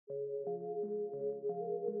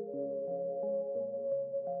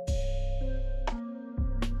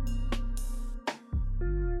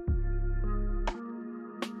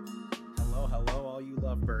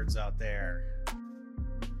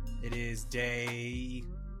It is day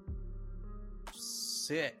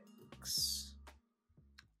 6.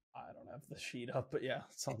 I don't have the sheet up, but yeah,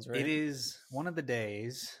 sounds right. It is one of the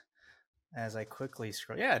days, as I quickly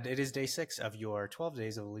scroll. Yeah, it is day 6 of your 12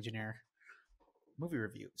 days of Legionnaire movie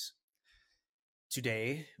reviews.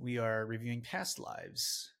 Today, we are reviewing Past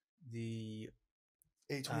Lives, the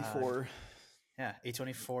A24.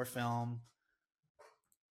 A24 film.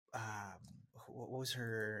 What was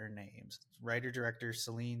her name? Writer, director,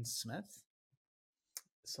 Celine Smith?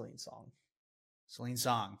 Celine Song. Celine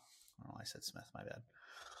Song. I don't know why I said Smith, my bad.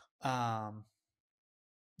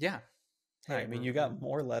 Yeah. Hey, I mean, you got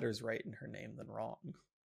more letters right in her name than wrong.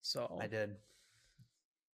 So I did.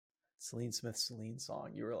 Celine Smith, Celine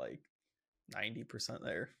Song. You were like 90%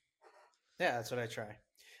 there. Yeah, that's what I try.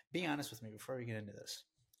 Be honest with me before we get into this.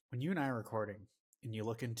 When you and I are recording and you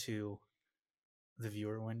look into the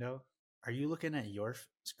viewer window, are you looking at your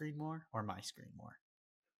screen more or my screen more?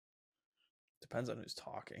 Depends on who's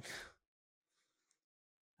talking.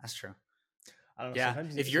 That's true. I don't know. Yeah,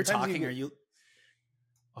 if you're talking, are you...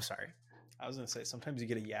 Oh, sorry. I was going to say, sometimes you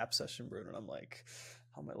get a yap session, Bruno, and I'm like,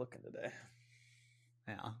 how am I looking today?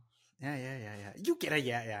 Yeah. You get a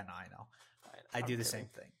yeah, no, I know. I do the same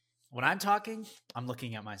thing. When I'm talking, I'm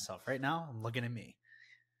looking at myself. Right now, I'm looking at me.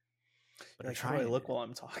 But like, how do I look while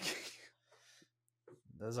I'm talking?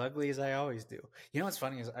 As ugly as I always do. You know what's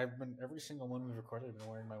funny is every single one we've recorded, I've been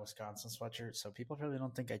wearing my Wisconsin sweatshirt, so people probably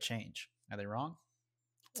don't think I change. Are they wrong?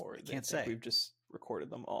 Or I can't say. We've just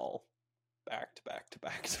recorded them all back to back to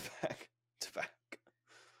back to back to back.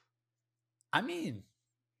 I mean,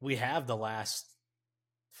 we have the last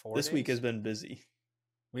 4 days. This week has been busy.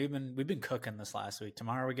 We've been cooking this last week.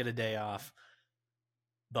 Tomorrow we get a day off,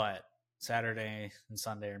 but Saturday and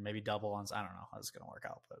Sunday, or maybe double on. I don't know how it's going to work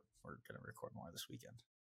out, but we're going to record more this weekend.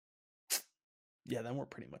 Yeah, then we're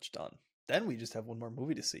pretty much done. Then we just have one more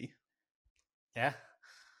movie to see. Yeah.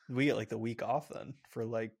 We get like the week off then for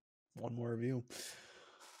like one more review.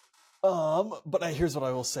 But here's what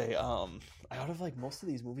I will say. Out of like most of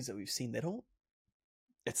these movies that we've seen,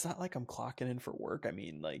 it's not like I'm clocking in for work. I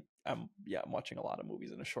mean, like I'm watching a lot of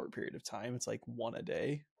movies in a short period of time. It's like one a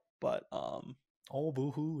day, but oh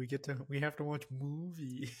boo-hoo, we have to watch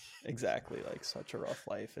movie. Exactly, like such a rough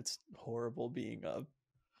life. It's horrible being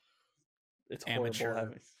amateur. Horrible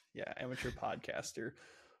having amateur podcaster.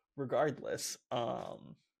 Regardless,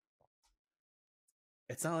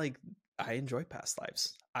 it's not like I enjoy Past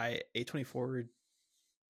Lives. A24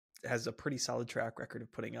 has a pretty solid track record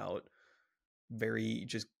of putting out very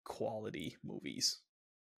just quality movies.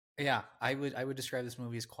 Yeah, I would describe this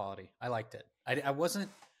movie as quality. I liked it. I wasn't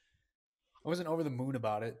over the moon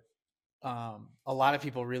about it. A lot of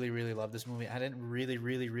people really, really love this movie. I didn't really,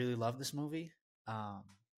 really, really love this movie.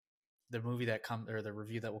 The movie the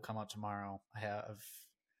review that will come out tomorrow, I have.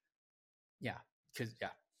 Yeah, because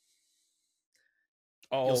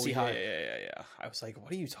Oh, you'll see yeah. I was like,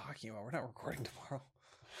 what are you talking about? We're not recording tomorrow.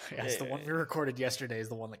 Yes, the one we recorded yesterday is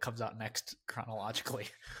the one that comes out next chronologically.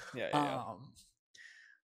 Yeah.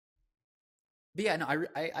 But yeah, no,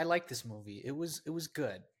 I like this movie. It was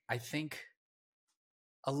good. I think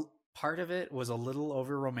a part of it was a little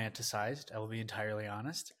over romanticized. I will be entirely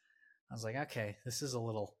honest. I was like, okay, this is a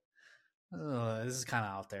little, this is kind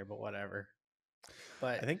of out there, but whatever.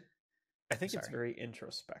 But I think it's very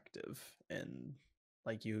introspective, and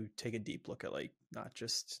like you take a deep look at like not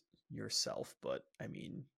just yourself, but I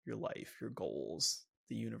mean your life, your goals,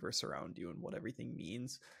 the universe around you, and what everything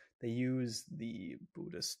means. They use the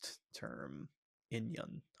Buddhist term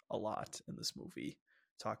Inyan a lot in this movie,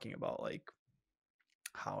 talking about like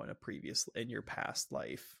how in your past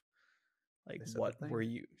life, like what were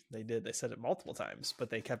you, they said it multiple times, but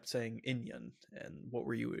they kept saying Inyan, and what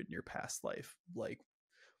were you in your past life, like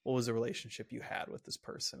what was the relationship you had with this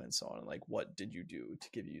person, and so on, and like what did you do to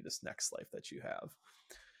give you this next life that you have.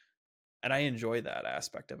 And I enjoy that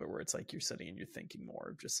aspect of it, where it's like you're sitting and you're thinking more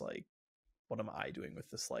of just like, what am I doing with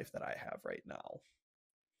this life that I have right now?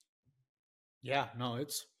 Yeah, no,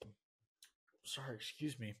 sorry,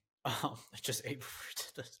 excuse me. I just ate before I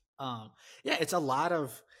did this. Yeah,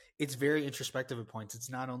 it's very introspective at points. It's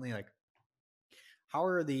not only like, how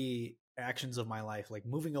are the actions of my life, like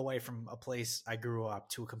moving away from a place I grew up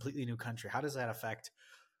to a completely new country, how does that affect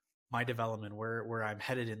my development, where I'm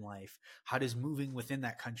headed in life? How does moving within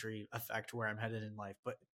that country affect where I'm headed in life?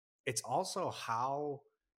 But it's also, how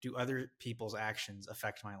do other people's actions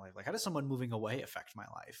affect my life? Like, how does someone moving away affect my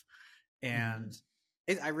life? And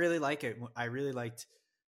I really like it. I really liked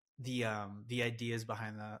the ideas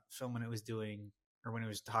behind the film when it was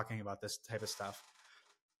talking about this type of stuff.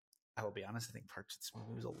 I will be honest, I think parts of this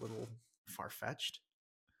movie was a little far-fetched.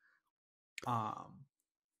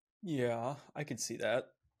 Yeah, I could see that.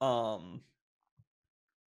 Um,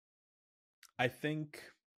 I think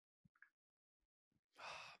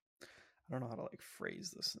I don't know how to like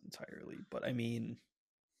phrase this entirely, but I mean,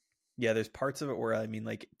 yeah, there's parts of it where I mean,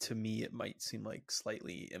 like to me, it might seem like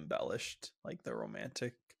slightly embellished, like the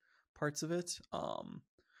romantic parts of it.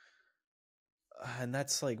 And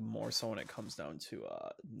that's like more so when it comes down to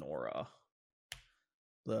Nora,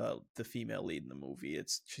 the female lead in the movie.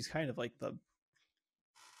 She's kind of like the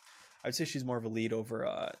I'd say she's more of a lead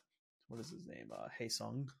over what is his name? Hae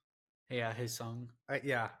Sung. Yeah, his song.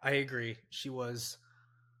 Yeah, I agree. She was.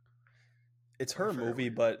 It's I her forgot movie,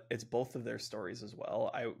 what. but it's both of their stories as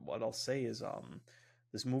well. What I'll say is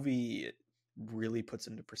this movie really puts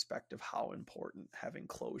into perspective how important having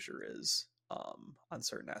closure is on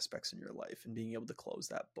certain aspects in your life and being able to close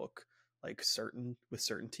that book like with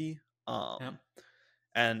certainty. Yep.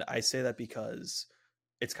 And I say that because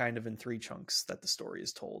it's kind of in three chunks that the story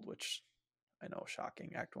is told, which I know,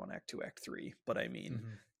 shocking, act 1, act 2, act 3, but I mean,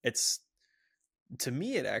 Mm-hmm. it's to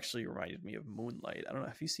me it actually reminded me of Moonlight. I don't know,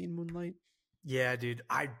 have you seen Moonlight? Yeah, dude.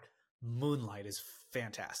 I Moonlight is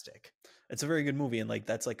fantastic. It's a very good movie, and like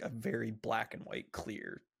that's like a very black and white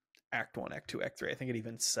clear act 1, act 2, act 3. I think it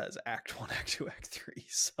even says act 1, act 2, act 3.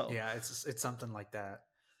 So Yeah, it's something like that.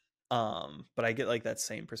 but I get like that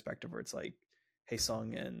same perspective where it's like Hae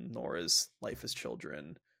Sung and Nora's life as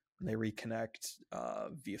children when they reconnect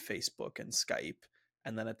via Facebook and Skype,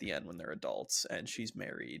 and then at the end when they're adults and she's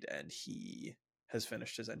married and he has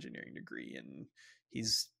finished his engineering degree and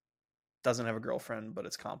he's doesn't have a girlfriend, but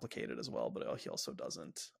it's complicated as well, but he also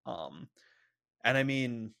doesn't. And I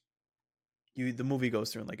mean, the movie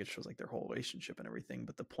goes through and like it shows like their whole relationship and everything,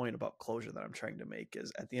 but the point about closure that I'm trying to make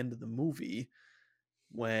is at the end of the movie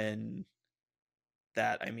when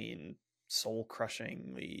that, I mean, soul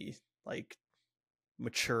crushingly like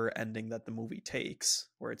mature ending that the movie takes,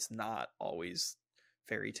 where it's not always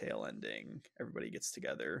fairy tale ending, everybody gets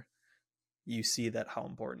together. You see that how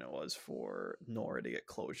important it was for Nora to get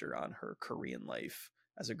closure on her Korean life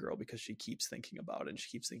as a girl because she keeps thinking about it and she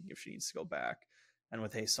keeps thinking if she needs to go back. And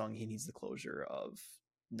with Hae Sung, he needs the closure of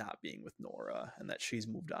not being with Nora and that she's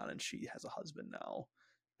moved on and she has a husband now.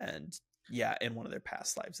 And yeah, in one of their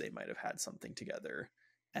past lives, they might have had something together.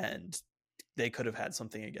 And they could have had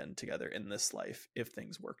something again together in this life if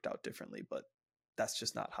things worked out differently. But that's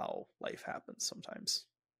just not how life happens sometimes.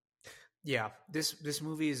 Yeah, this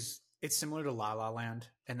movie is it's similar to La La Land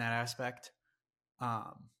in that aspect.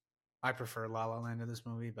 Um, I prefer La La Land to this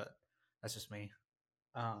movie, but that's just me.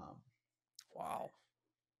 Um, Wow.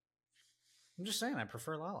 I'm just saying I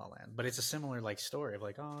prefer La La Land, but it's a similar like story of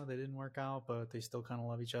like, oh, they didn't work out, but they still kind of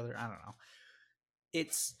love each other. I don't know.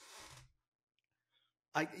 It's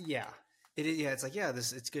I yeah, it is. Yeah, it's like yeah,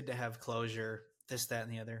 this it's good to have closure. This, that,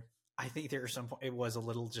 and the other. I think there are some. It was a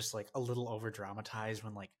little just like a little over dramatized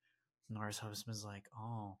when like Nora's husband's like,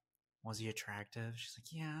 oh, was he attractive? She's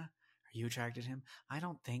like, yeah. Are you attracted to him? I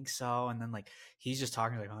don't think so. And then like he's just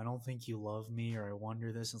talking like, I don't think you love me, or I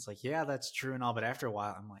wonder this. And it's like, yeah, that's true and all. But after a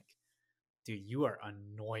while, I'm like, dude, you are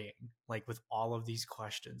annoying. Like with all of these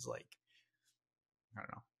questions, like I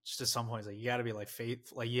don't know. Just at some point, it's like you got to be like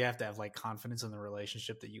faith. Like you have to have like confidence in the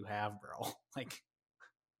relationship that you have, bro. Like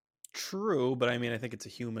True, but I mean, I think it's a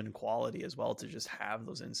human quality as well to just have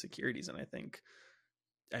those insecurities. And I think,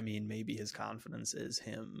 I mean, maybe his confidence is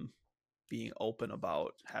him being open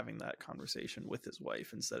about having that conversation with his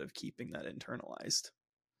wife instead of keeping that internalized.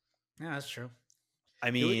 yeah, that's true. I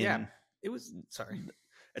Yeah, mean, it was. Sorry.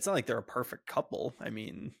 it's not like they're a perfect couple. I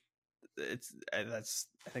mean, I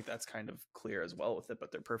think that's kind of clear as well with it,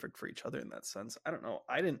 but they're perfect for each other in that sense. I don't know.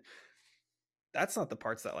 I didn't That's not the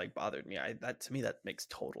parts that like bothered me. That to me that makes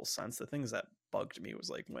total sense. The things that bugged me was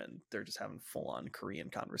like when they're just having full on Korean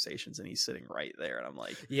conversations and he's sitting right there, and I'm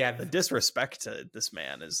like, Yeah, the disrespect to this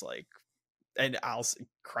man is like, and I'll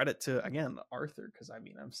credit to again Arthur because I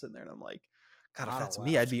mean I'm sitting there and I'm like, God, if Otto that's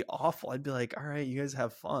me, I'd left. be awful. I'd be like, all right, you guys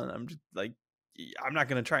have fun. I'm just like, I'm not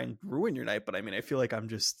gonna try and ruin your night, but I mean, I feel like I'm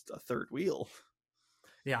just a third wheel.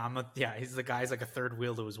 Yeah, yeah. He's the guy's like a third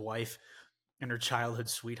wheel to his wife and her childhood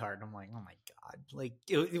sweetheart. And I'm like, oh my god, like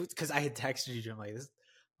it was because I had texted you, Jim, like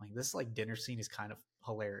this like dinner scene is kind of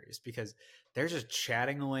hilarious because they're just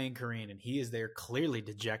chatting away in Korean and he is there clearly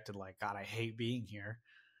dejected, like God, I hate being here.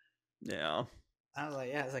 Yeah, I was like,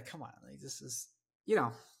 yeah, it's like, come on, like this is, you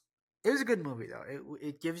know, it was a good movie though.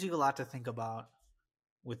 It gives you a lot to think about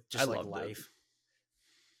with I just like loved it. life.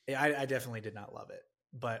 I definitely did not love it,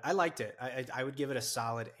 but I liked it. I would give it a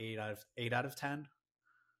solid 8 out of 10.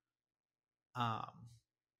 Um,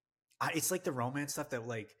 it's like the romance stuff that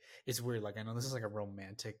like is weird. Like I know this is like a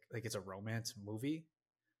romantic, like it's a romance movie,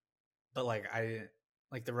 but like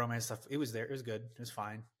like the romance stuff, it was there. It was good. It was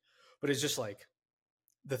fine. But it's just like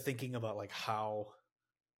the thinking about like how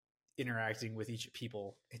interacting with each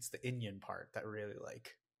people, it's the Indian part that really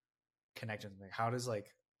like connects with me. How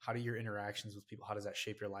do your interactions with people, how does that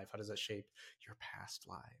shape your life? How does that shape your past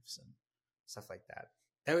lives and stuff like that?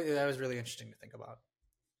 That was really interesting to think about.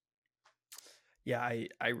 Yeah, I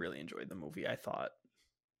really enjoyed the movie. I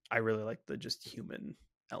really liked the just human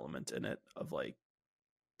element in it of like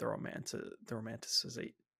the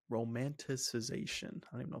romanticization. I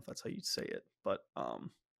don't even know if that's how you'd say it, but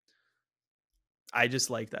I just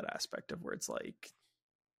like that aspect of where it's like,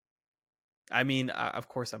 I mean, of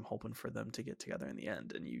course I'm hoping for them to get together in the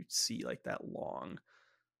end, and you see like that long,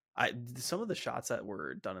 some of the shots that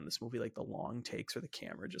were done in this movie, like the long takes where the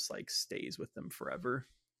camera just like stays with them forever.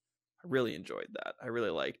 I really enjoyed that. I really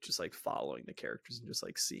like just like following the characters and just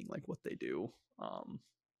like seeing like what they do.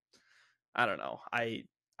 I don't know. I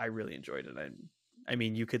really enjoyed it. I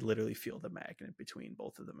mean, you could literally feel the magnet between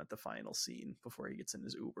both of them at the final scene before he gets in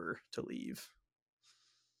his Uber to leave.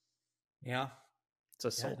 Yeah. It's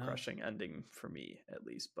a soul-crushing ending for me, at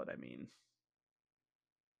least. But I mean,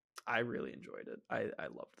 I really enjoyed it. I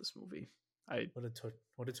loved this movie.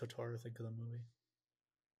 What did Totoro think of the movie?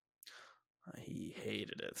 He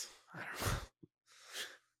hated it. I don't know.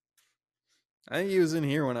 I think he was in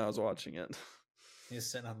here when I was watching it. He was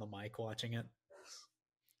sitting on the mic watching it.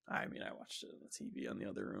 I mean, I watched it on the TV in the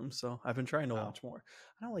other room, so I've been trying to watch more.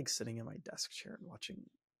 I don't like sitting in my desk chair and watching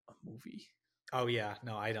a movie. Oh yeah,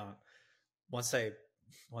 no, I don't. Once I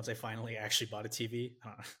finally actually bought a TV, I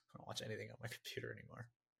don't watch anything on my computer anymore.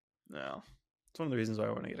 No, it's one of the reasons why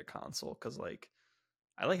I want to get a console, because like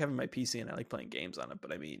I like having my PC and I like playing games on it.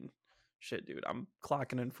 But I mean, shit, dude, I'm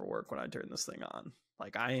clocking in for work when I turn this thing on.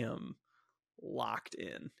 Like I am locked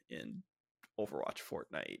in Overwatch,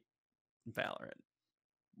 Fortnite, Valorant,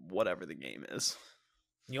 whatever the game is.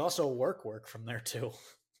 You also work from there too.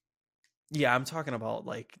 Yeah, I'm talking about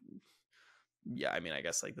like, yeah, I mean, I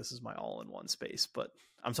guess like this is my all-in-one space, but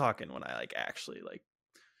I'm talking when I like actually like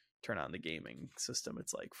turn on the gaming system,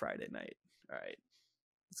 it's like Friday night. All right,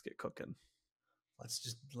 let's get cooking.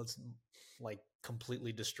 Let's like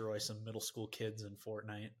completely destroy some middle school kids in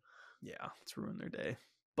Fortnite. Yeah, let's ruin their day.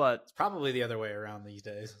 But it's probably the other way around these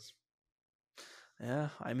days. Yeah,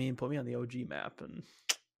 I mean, put me on the OG map and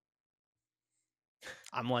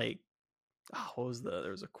I'm like, what was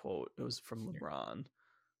there was a quote. It was from LeBron.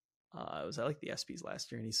 It was at like the ESPYs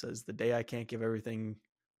last year, and he says, "The day I can't give everything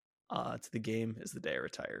to the game is the day I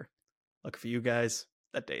retire." Look, for you guys,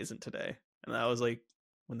 that day isn't today. And that was like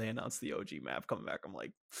when they announced the OG map coming back. I'm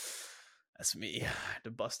like, that's me. I had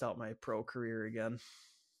to bust out my pro career again.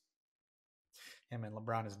 Yeah, man,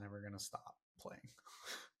 LeBron is never gonna stop playing.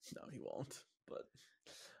 No, he won't. But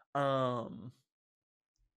I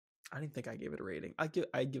didn't think I gave it a rating. I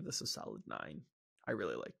give this a solid 9. I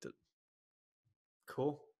really liked it.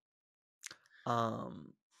 Cool.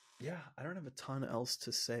 Yeah, I don't have a ton else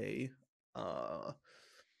to say.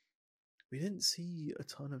 We didn't see a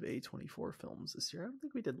ton of A24 films this year. I don't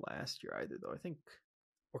think we did last year either, though. I think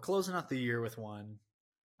we're closing out the year with one.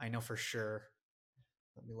 I know for sure.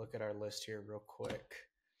 Let me look at our list here real quick.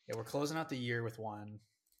 Yeah, we're closing out the year with one.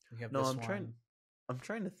 We have this one. I'm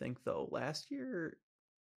trying to think though. Last year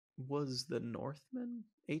was the Northman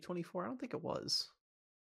A24? I don't think it was.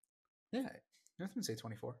 Yeah, Northman's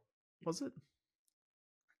A24. Was it?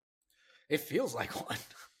 It feels like one.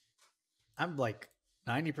 I'm like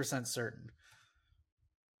 90% certain.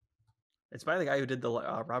 It's by the guy who did the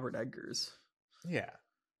Robert Eggers. Yeah,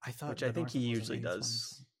 I thought. Which I think he usually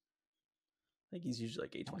does. I think he's usually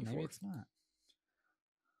like A24. Maybe it's not.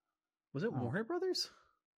 Was it Warner Brothers?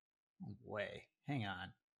 No way. Hang on.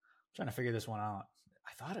 I'm trying to figure this one out.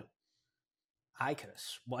 I thought it. I could have.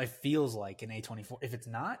 Well, it feels like an A24. If it's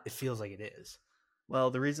not, it feels like it is. Well,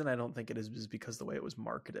 the reason I don't think it is because the way it was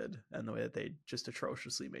marketed and the way that they just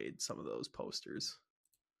atrociously made some of those posters.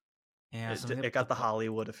 Yeah, it got the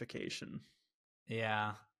Hollywoodification.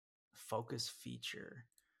 Yeah. Focus feature.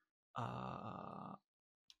 I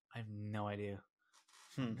have no idea.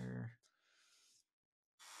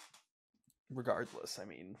 Regardless, I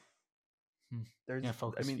mean, there's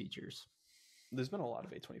focus features. There's been a lot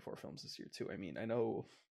of A24 films this year too. I mean, I know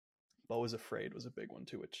Beau is Afraid was a big one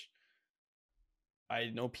too, which I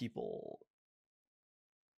know people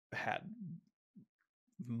had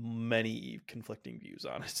many conflicting views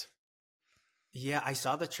on it. Yeah, I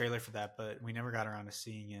saw the trailer for that, but we never got around to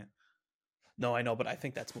seeing it. No, I know, but I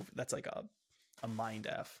think that's like a mind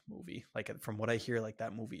F movie. Like from what I hear, like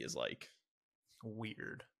that movie is like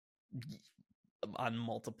weird on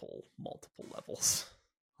multiple levels.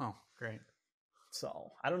 Oh, great.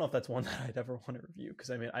 So I don't know if that's one that I'd ever want to review,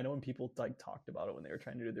 because I mean, I know when people like talked about it when they were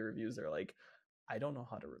trying to do their reviews, they're like, I don't know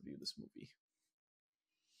how to review this movie.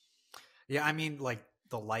 Yeah, I mean, like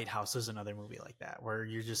The Lighthouse is another movie like that, where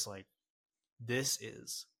you're just like, this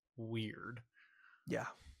is weird. Yeah,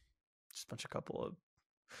 just a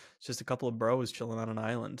couple of bros chilling on an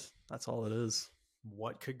island. That's all it is.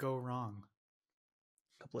 What could go wrong?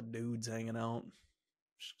 A couple of dudes hanging out.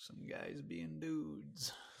 Some guys being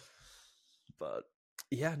dudes. But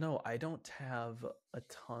yeah, no, I don't have a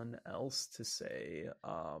ton else to say.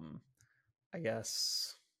 I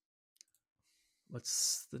guess,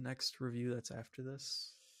 what's the next review that's after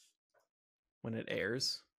this when it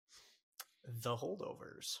airs? The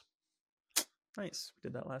Holdovers. Nice. We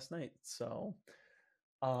did that last night. So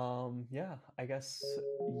yeah, I guess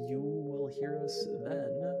you will hear us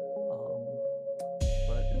then.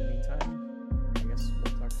 But in the meantime, I guess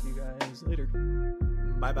we'll talk to you guys later.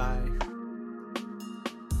 Bye bye.